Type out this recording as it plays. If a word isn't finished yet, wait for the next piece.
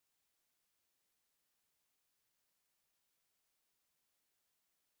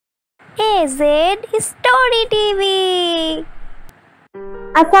Z story TV.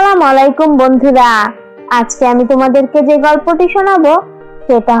 আসসালামু আলাইকুম বন্ধুরা, আজকে আমি তোমাদেরকে যে গল্পটি শোনাবো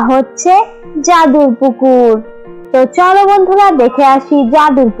সেটা হচ্ছে জাদুর পুকুর। তো চলো বন্ধুরা দেখে আসি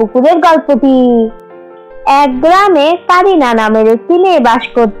জাদুর পুকুরের গল্পটি। এক গ্রামে কারিনা নামের একটি মেয়ে বাস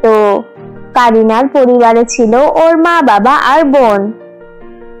করত। কারিনার পরিবারে ছিল ওর মা, বাবা আর বোন।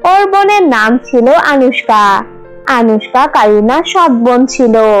 ওর বোনের নাম ছিল আনুষ্কা। আনুষ্কা কারিনার সৎ বোন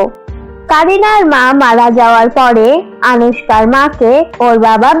ছিল। কারিনার মা মারা যাওয়ার পরে আনুষ্কার মাকে ওর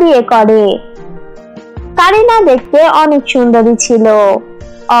বাবা বিয়ে করে। কারিনা দেখতে অনেক সুন্দরী ছিল,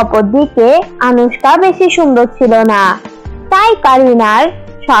 অপরদিকে আনুষ্কা বেশি সুন্দর ছিল না। তাই কারিনার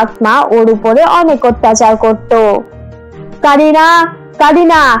সৎ মা ওর উপরে অনেক অত্যাচার করত। কারিনা,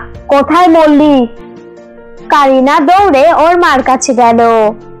 কারিনা, কোথায় মরলি? কারিনা দৌড়ে ওর মার কাছে গেল।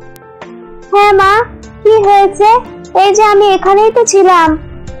 হ্যাঁ মা, কি হয়েছে? এই যে আমি এখানেই তো ছিলাম।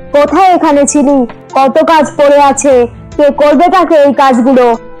 কোথায় এখানে ছিলি? কত কাজ পড়ে আছে, কে করবে তাকে এই কাজগুলো?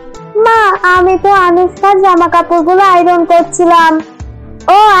 মা, আমি তো আনুষ্কার জামা কাপড়গুলো আয়রন করছিলাম।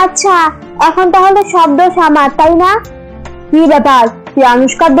 ও আচ্ছা, এখন তাহলে সব দোষ আমার, তাই না? কি ব্যাপার, তুই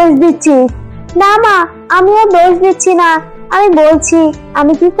আনুষ্কার দোষ দিচ্ছিস? না মা, আমিও দোষ দিচ্ছি না, আমি বলছি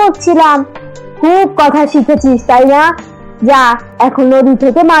আমি কি করছিলাম। খুব কথা শিখেছিস তাই না? যা, এখন নদী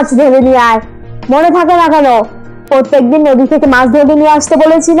থেকে মাছ ধরে নিয়ে আয়। মনে থাকে না কেন, প্রত্যেকদিন নদী থেকে মাছ ধরে নিয়ে আসতে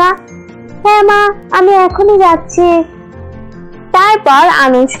বলেছি না? হ্যাঁ মা, আমি এখনই যাচ্ছি। তারপর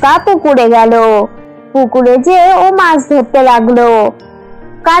আনুষ্কা পুকুরে গেল। পুকুরে যেয়ে ও মাছ ধরতে লাগলো।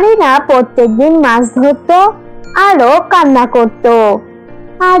 কারিনা প্রত্যেকদিন মাছ ধরতো আরো কান্না করত।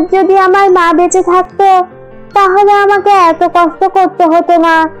 আজ যদি আমার মা বেঁচে থাকতো তাহলে আমাকে এত কষ্ট করতে হতো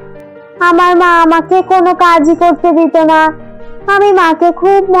না। আমার মা আমাকে কোনো কাজই করতে দিত না। আমি মাকে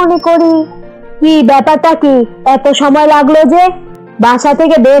খুব মনে করি। কি ব্যাপারটা কি, এত সময় লাগলো যে? বাসা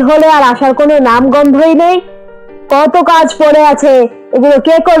থেকে বের হলে আর আসার কোনো নাম গন্ধই নেই। কত কাজ পড়ে আছে, এগুলো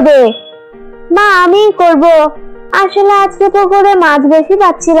কে করবে? মা, আমিই করব। আসলে আজকে পুকুরে মাছ বেশি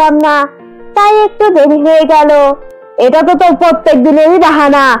পাচ্ছিলাম না, তাই একটু দেরি হয়ে গেল। এটা তো তোর প্রত্যেক দিনেরই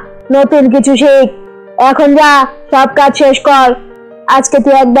বাহানা, নতুন কিছু শেখ। এখন যা, সব কাজ শেষ কর। আজকে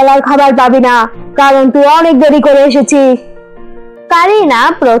তুই এক বেলার খাবার পাবি না, কারণ তুই অনেক দেরি করে এসেছিস। কারিনা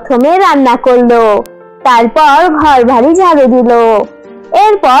প্রথমে রান্না করলো, তারপর ঘর বাড়ি ঝাড়ু দিল,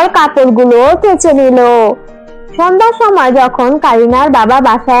 এরপর কাপড়গুলো কেচে নিল। সন্ধ্যার সময় যখন কারিনার বাবা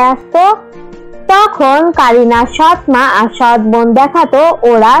বাসায় আসতো তখন কারিনার সৎ মা আর সৎ বোন দেখাতো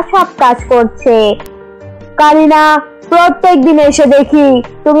ওরা সব কাজ করছে। কারিনা, প্রত্যেক দিন এসে দেখি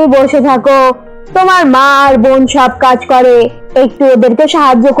তুমি বসে থাকো, তোমার মা আর বোন সব কাজ করে, একটু ওদেরকে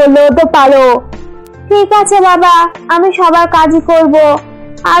সাহায্য করলেও তো পারো। ঠিক আছে বাবা, আমি সবার কাজই করব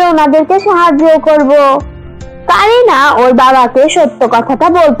আর ওনাদেরকে সাহায্য করব। কারিনা ওর বাবাকে সত্য কথাটা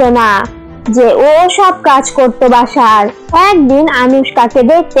বলতো না যে ও সব কাজ করতো বাসার। একদিন আনুষ্কাকে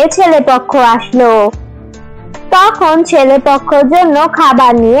দেখতে ছেলে পক্ষ আসলো। তখন ছেলে পক্ষের জন্য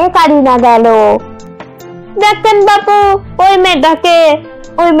খাবার নিয়ে কারিনা গেল। দেখতেন বাপু, ওই মেয়েটাকে,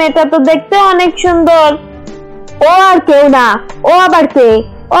 ওই মেয়েটা তো দেখতে অনেক সুন্দর। ও আর কেউ না, ও আবার কে?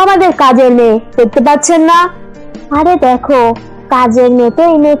 ও আমাদের কাজের মেয়ে, দেখতে পাচ্ছেন না? আরে দেখো, কাজের মেয়ে তো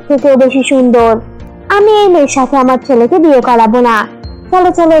এই মেয়ের থেকেও বেশি সুন্দর। আমি এই মেয়ের সাথে আমার ছেলেকে বিয়ে করাবো না। চলো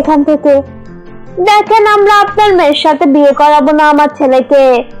চলো এখান থেকে। দেখেন, আমরা আপনার মেয়ের সাথে বিয়ে করাবো না আমার ছেলেকে,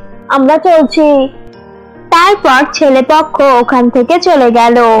 আমরা চলছি। তারপর ছেলে পক্ষ ওখান থেকে চলে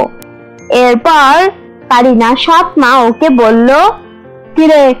গেল। এরপর কারিনা সৎ মা ওকে বলল,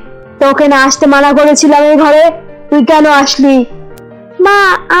 কিরে, তোকে না আসতে মানা করেছিলাম এই ঘরে, তুই কেন আসলি? মা,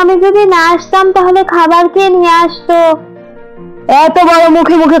 আমি যদি না আসতাম তাহলে খাবার কে নিয়ে আসতো? এত বড়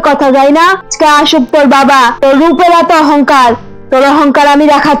মুখে মুখে কথা যায় না? আজকে আসুক তোর বাবা, তোর রূপের এত অহংকার, তোর অহংকার আমি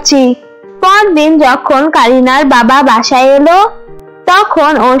দেখাচ্ছি। পরদিন যখন কারিনার বাবা বাসায় এলো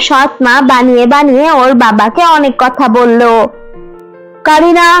তখন ওর সৎ মা বানিয়ে বানিয়ে ওর বাবাকে অনেক কথা বলল।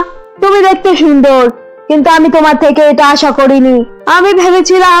 কারিনা, তুমি দেখতে সুন্দর, কিন্তু আমি তোমার থেকে এটা আশা করিনি। আমি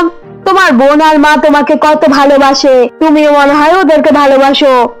ভেবেছিলাম তোমার বোন আর মা তোমাকে কত ভালোবাসে, তুমিও মনে হয় ওদেরকে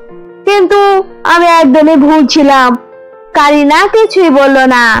ভালোবাসো, কিন্তু আমি একদমই ভুল ছিলাম। কারিনা কিছুই বলল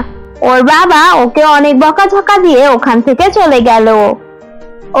না। ওর বাবা ওকে অনেক বকাঝকা দিয়ে ওখান থেকে চলে গেল।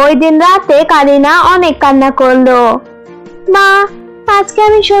 ওই দিন রাতে কারিনা অনেক কান্না করলো। মা, আজকে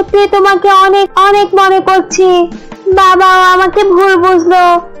আমি সত্যি তোমাকে অনেক অনেক মনে করছি। বাবাও আমাকে ভুল বুঝলো,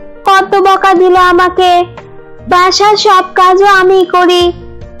 কত বকা দিল আমাকে। বাসার সব কাজও আমি করি,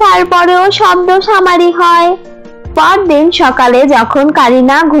 তারপরেও সব দোষ আমারই হয়। পরদিন সকালে যখন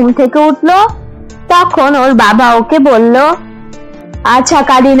কারিনা ঘুম থেকে উঠলো তখন ওর বাবা ওকে বলল, আচ্ছা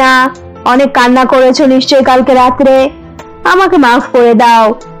কারিনা, অনেক কান্না করেছো নিশ্চয়ই কালকে রাত্রে, আমাকে মাফ করে দাও।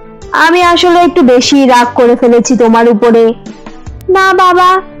 আমি আসলে একটু বেশি রাগ করে ফেলেছি তোমার উপরে। না বাবা,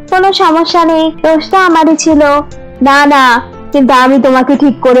 কোনো সমস্যা নেই, দোষটা আমারই ছিল। না না, কিন্তু আমি তোমাকে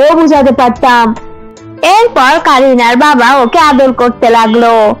ঠিক করেও বুঝাতে পারতাম। এরপর কারিনার বাবা ওকে আদর করতে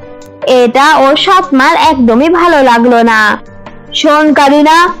লাগলো। এটা ওর সৎ মার একদমই ভালো লাগলো না। শোন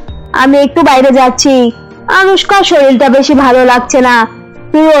কারিনা, আমি একটু বাইরে যাচ্ছি। আনুষ্কার শরীরটা বেশি ভালো লাগছে না,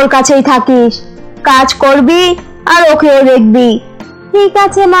 তুই ওর কাছেই থাকিস, কাজ করবি আর ওকেও দেখবি। ঠিক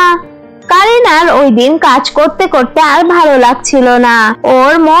আছে মা। কারিনার ওই দিন কাজ করতে করতে আর ভালো লাগছিল না,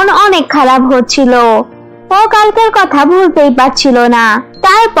 ওর মন অনেক খারাপ হচ্ছিল। ও কালকের কথা ভুলতেই পারছিল না।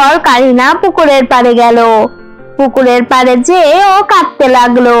 তারপর কারিনা পুকুরের পাড়ে গেল। পুকুরের পাড়ে যেয়ে ও কাঁদতে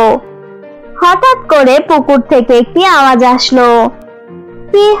লাগলো। হঠাৎ করে পুকুর থেকে একটি আওয়াজ আসলো।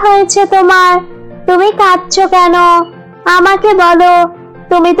 কি হয়েছে তোমার? তুমি কাঁদছো কেন? আমাকে বলো,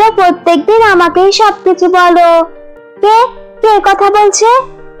 তুমি তো প্রত্যেকদিন আমাকেই সবকিছু বলো। কে কে কথা বলছে?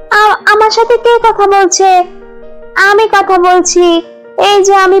 আমার সাথে কে কথা বলছে? আমি কথা বলছি। এই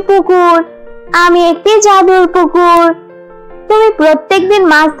যে আমি পুকুর, আমি একটি জাদুর পুকুর। তুমি প্রত্যেকদিন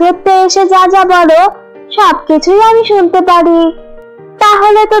মাছ ধরতে এসে যা যা বলো সবকিছুই আমি শুনতে পারি।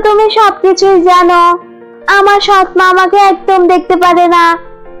 তাহলে তো তুমি সবকিছুই জানো। আমার সৎ মা আমাকে একদম দেখতে পারে না,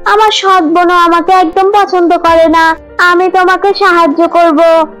 আমার সৎ বোনও আমাকে একদম পছন্দ করে না। আমি তোমাকে সাহায্য করব,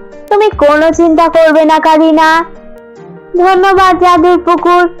 তুমি কোনো চিন্তা করবে না কারিনা। ধন্যবাদ জাদুর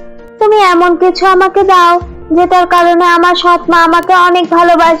পুকুর, তুমি এমন কিছু আমাকে দাও যেটার কারণে আমার সৎ মা আমাকে অনেক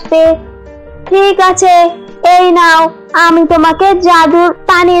ভালোবাসবে। ঠিক আছে, এই নাও, আমি তোমাকে জাদুর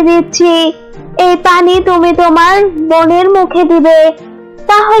পানি দিচ্ছি। এই পানি তুমি তোমার বোনের মুখে দিবে,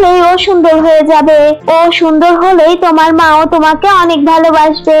 তাহলেই ও সুন্দর হয়ে যাবে। ও সুন্দর হলেই তোমার মাও তোমাকে অনেক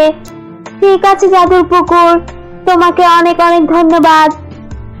ভালোবাসবে। ঠিক আছে জাদুর পুকুর, তোমাকে অনেক অনেক ধন্যবাদ।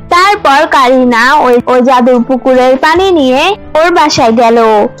 তারপর কারিনা ওই জাদুর পুকুরের পানি নিয়ে ওর বাসায় গেল,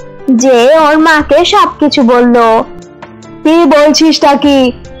 যে ওর মাকে সবকিছু বলল। কি বলছিসটা কি?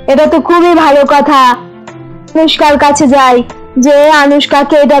 এটা তো খুবই ভালো কথা। আনুষ্কার কাছে যাই, যে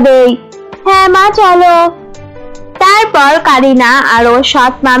আনুষ্কাকে এটা দেই। হ্যাঁ মা, চলো। তারপর কারিনা আর ওর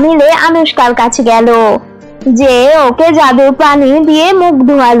সৎ মা মিলে আনুষ্কার কাছে গেল, যে ওকে জাদুর পানি দিয়ে মুখ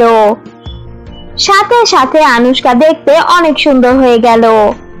ধোয়ালো। সাথে সাথে আনুষ্কা দেখতে অনেক সুন্দর হয়ে গেল।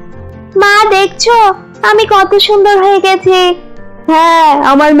 মা দেখছো আমি কত সুন্দর হয়ে গেছি? হ্যাঁ,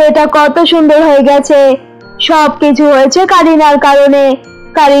 আমার মেয়েটা কত সুন্দর হয়ে গেছে। সবকিছু হয়েছে কারিনার কারণে।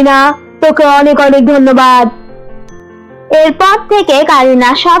 কারিনা, তোকে অনেক অনেক ধন্যবাদ। এরপর থেকে কারিনা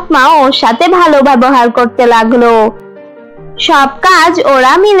সৎ মা ওর সাথে ভালো ব্যবহার করতে লাগলো। সব কাজ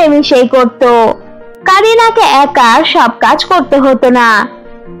ওরা মিলেমিশেই করত। কারিনাকে একা সব কাজ করতে হতো না।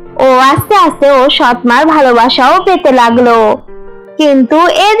 ও আস্তে আস্তে ও সৎ মার ভালোবাসাও পেতে লাগলো। কিন্তু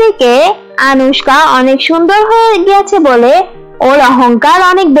এদিকে আনুষ্কা অনেক সুন্দর হয়ে গেছে বলে ওর অহংকার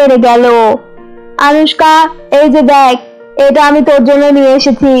অনেক বেড়ে গেল। আনুষ্কা, এই যে দেখ, এটা আমি তোর জন্য নিয়ে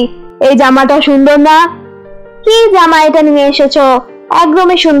এসেছি। এই জামাটা সুন্দর না? কি জামা এটা নিয়ে এসেছো?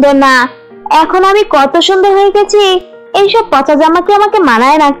 একদমই সুন্দর না। এখন আমি কত সুন্দর হয়ে গেছি, এইসব পচা জামা কি আমাকে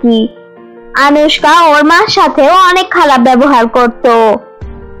মানায় নাকি? আনুষ্কা ওর মার সাথেও অনেক খারাপ ব্যবহার করত।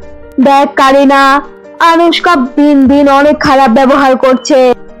 দেখ কারিনা, আনুষ্কা দিন দিন অনেক খারাপ ব্যবহার করছে,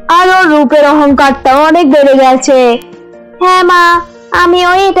 আর ওর রূপের অহংকারটাও অনেক বেড়ে গেছে। হ্যাঁ মা,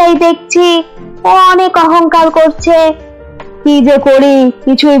 আমিও এটাই দেখছি, ও অনেক অহংকার করছে। কি যে করি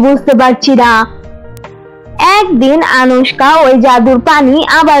কিছুই বুঝতে পারছি না। একদিন আনুষ্কা ওই জাদুর পানি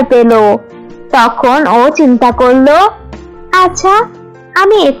আবার পেল। তখন ও চিন্তা করলো, আচ্ছা,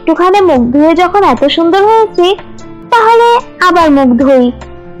 আমি একটুখানি মুখ ধুয়ে যখন এত সুন্দর হয়েছি, তাহলে আবার মুখ ধুই,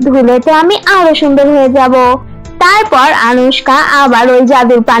 ধুলে তো আমি আরো সুন্দর হয়ে যাব। তারপর আনুষ্কা আবার ওই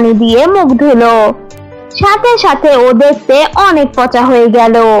জাদুর পানি দিয়ে মুখ ধুলো। সাথে সাথে ও দেখতে অনেক পচা হয়ে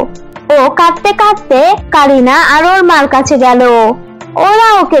গেল। ও কাঁদতে কাঁদতে কারিনা আর ওর মার কাছে গেল। ওরা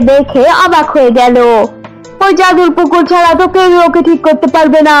ওকে দেখে অবাক হয়ে গেল। ওই জাদুর পুকুর ছাড়া তো কেউ ওকে ঠিক করতে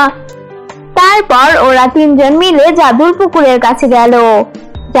পারবে না। তারপর ওরা তিনজন মিলে জাদুর পুকুরের কাছে গেল।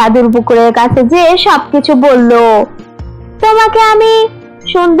 জাদুর পুকুরের কাছে যেয়ে সবকিছু বলল। তোমাকে আমি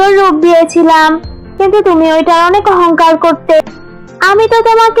সুন্দর রূপ দিয়েছিলাম, কিন্তু তুমি ওইটার অনেক অহংকার করতে। আমি তো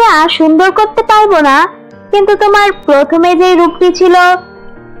তোমাকে আর সুন্দর করতে পারবো না, কিন্তু তোমার প্রথমে যে রূপটি ছিল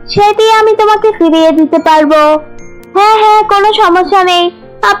সেটি আমি তোমাকে ফিরিয়ে দিতে পারবো। হ্যাঁ হ্যাঁ, কোনো সমস্যা নেই,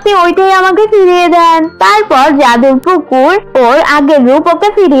 আপনি ওইটাই আমাকে ফিরিয়ে দেন। তারপর জাদুর পুকুর ওর আগের রূপ ওকে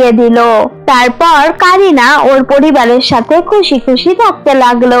ফিরিয়ে দিল। তারপর কারিনা ওর পরিবারের সাথে খুশি খুশি থাকতে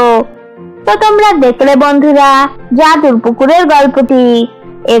লাগলো। তো তোমরা দেখলে বন্ধুরা জাদুর পুকুরের গল্পটি।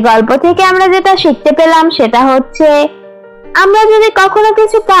 এই গল্প থেকে আমরা যেটা শিখতে পেলাম সেটা হচ্ছে, আমরা যদি কখনো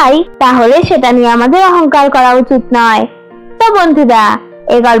কিছু পাই তাহলে সেটা নিয়ে আমাদের অহংকার করা উচিত নয়। তো বন্ধুরা,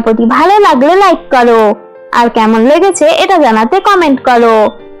 এই গল্পটি ভালো লাগলে লাইক করো, আর কেমন লেগেছে এটা জানাতে কমেন্ট করো।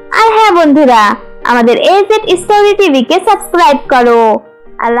 আর হ্যাঁ বন্ধুরা, আমাদের AZ স্টোরি টিভি কে সাবস্ক্রাইব করো।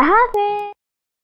 আল্লাহ হাফেজ।